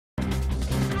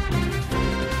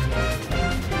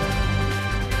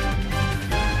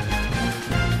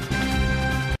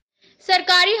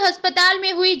सरकारी अस्पताल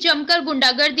में हुई जमकर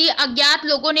गुंडागर्दी। अज्ञात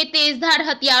लोगों ने तेजधार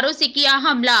हथियारों से किया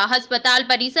हमला। अस्पताल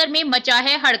परिसर में मचा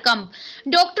है हड़कंप।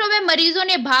 डॉक्टरों व मरीजों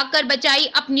ने भागकर बचाई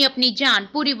अपनी अपनी जान।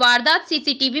 पूरी वारदात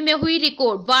सीसीटीवी में हुई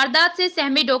रिकॉर्ड। वारदात से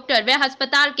सहमे डॉक्टर व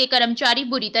अस्पताल के कर्मचारी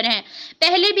बुरी तरह।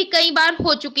 पहले भी कई बार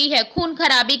हो चुकी है खून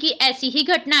खराबे की ऐसी ही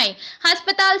घटनाएं।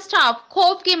 अस्पताल स्टाफ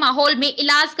खौफ के माहौल में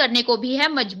इलाज करने को भी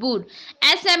है मजबूर।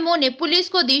 एसएमओ ने पुलिस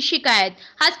को दी शिकायत।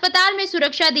 अस्पताल में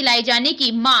सुरक्षा दिलाई जाने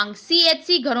की मांग।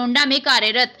 सीएचसी घरौंडा में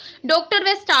कार्यरत डॉक्टर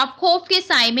व स्टाफ खौफ के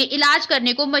साए में इलाज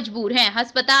करने को मजबूर हैं।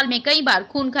 अस्पताल में कई बार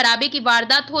खून खराबे की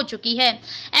वारदात हो चुकी है।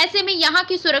 ऐसे में यहां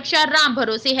की सुरक्षा राम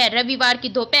भरोसे है। रविवार की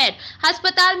दोपहर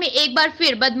अस्पताल में एक बार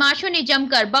फिर बदमाशों ने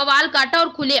जमकर बवाल काटा और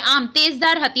खुलेआम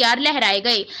तेजधार हथियार लहराए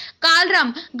गए।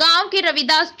 कालरम गांव के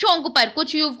रविदास चौक पर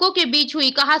कुछ युवकों के बीच हुई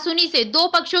कहासुनी से दो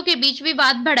पक्षों के बीच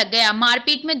विवाद भड़क गया।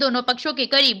 मारपीट में दोनों पक्षों के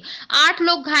करीब 8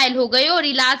 लोग घायल हो गए और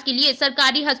इलाज के लिए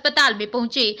सरकारी अस्पताल में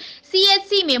पहुंचे।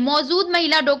 सीएचसी में मौजूद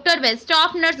महिला डॉक्टर व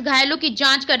स्टाफ नर्स घायलों की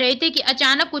जांच कर रहे थे कि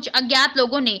अचानक कुछ अज्ञात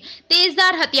लोगों ने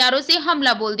तेजधार हथियारों से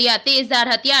हमला बोल दिया। तेजधार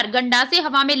हथियार गंडा से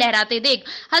हवा में लहराते देख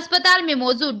अस्पताल में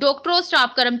मौजूद डॉक्टरों,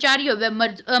 स्टाफ कर्मचारियों व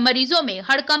मरीजों में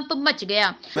हड़कंप मच गया।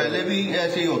 पहले भी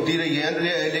ऐसी होती रही है,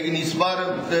 लेकिन इस बार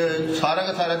सारा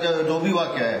का सारा जो भी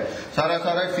वाकया है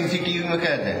सारा सीसीटीवी में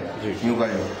कैद है यूं का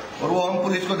यूं, और वो हम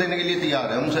पुलिस को देने के लिए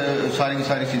तैयार है। हम सारी की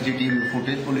सारी सीसीटीवी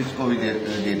फुटेज पुलिस को भी दे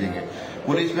देंगे।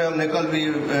 पुलिस में हमने कल भी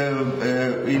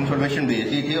इंफॉर्मेशन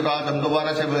भेजी थी और आज हम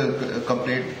दोबारा से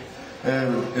कंप्लेंट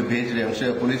भेज रहे हैं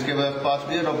उनसे, पुलिस के पास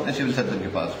भी और अपने सिविल सर्जन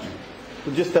के पास भी।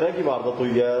 तो जिस तरह की वारदात हुई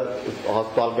है,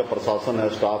 अस्पताल का प्रशासन है,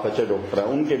 स्टाफ है, डॉक्टर है,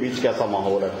 उनके बीच कैसा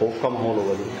माहौल है? खौफ का माहौल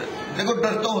होगा? देखो,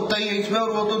 डर तो होता ही है इसमें, और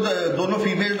वो तो दोनों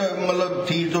फीमेल मतलब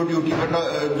थी जो ड्यूटी पर,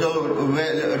 जो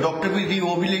डॉक्टर भी थी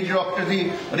वो भी लेडी डॉक्टर थी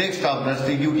और एक स्टाफ नर्स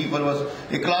थी ड्यूटी पर।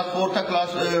 बस एक क्लास 4 था,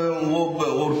 क्लास वो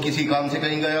और किसी काम से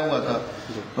कहीं गया हुआ था,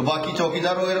 तो बाकी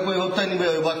चौकीदार वगैरह कोई होता नहीं,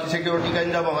 बाकी सिक्योरिटी का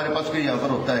इंतजाम हमारे पास कोई यहाँ पर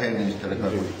होता है नहीं इस तरह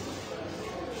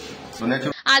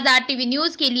का। आजाद टीवी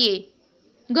न्यूज के लिए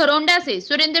घरौंडा से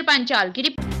सुरेंद्र पांचाल की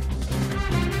रिपोर्ट।